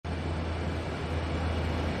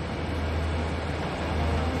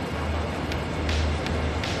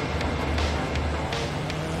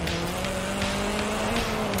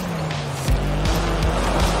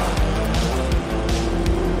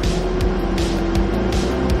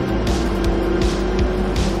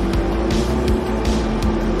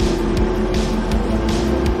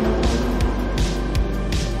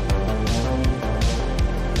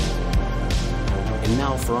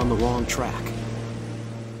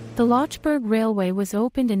The Lotschberg Railway was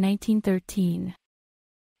opened in 1913.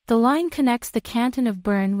 The line connects the canton of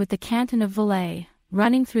Bern with the canton of Valais,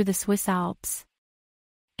 running through the Swiss Alps.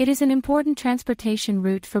 It is an important transportation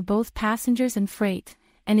route for both passengers and freight,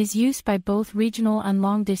 and is used by both regional and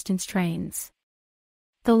long-distance trains.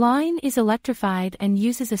 The line is electrified and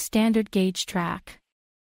uses a standard gauge track.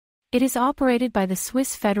 It is operated by the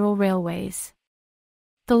Swiss Federal Railways.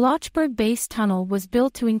 The Lotschberg Base Tunnel was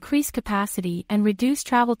built to increase capacity and reduce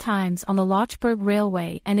travel times on the Lotschberg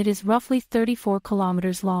Railway, and it is roughly 34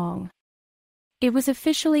 kilometers long. It was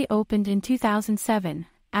officially opened in 2007,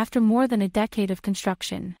 after more than a decade of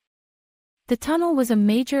construction. The tunnel was a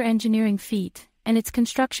major engineering feat, and its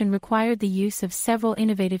construction required the use of several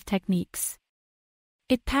innovative techniques.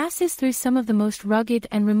 It passes through some of the most rugged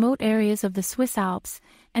and remote areas of the Swiss Alps,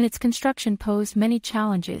 and its construction posed many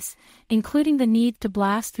challenges, including the need to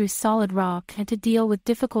blast through solid rock and to deal with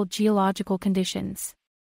difficult geological conditions.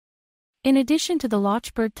 In addition to the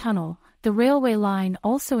Lotschberg Tunnel, the railway line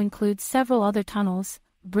also includes several other tunnels,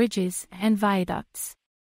 bridges, and viaducts.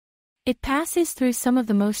 It passes through some of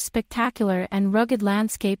the most spectacular and rugged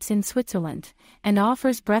landscapes in Switzerland, and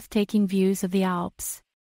offers breathtaking views of the Alps.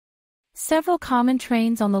 Several common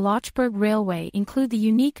trains on the Lotschberg Railway include the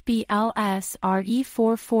unique BLS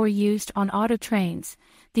RE44 used on auto trains,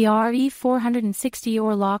 the RE460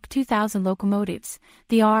 or Lok 2000 locomotives,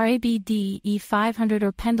 the RABD E500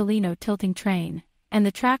 or Pendolino tilting train, and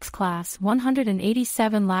the Trax Class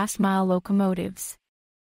 187 last-mile locomotives.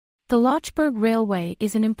 The Lotschberg Railway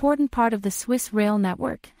is an important part of the Swiss rail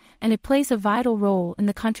network, and it plays a vital role in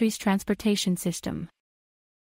the country's transportation system.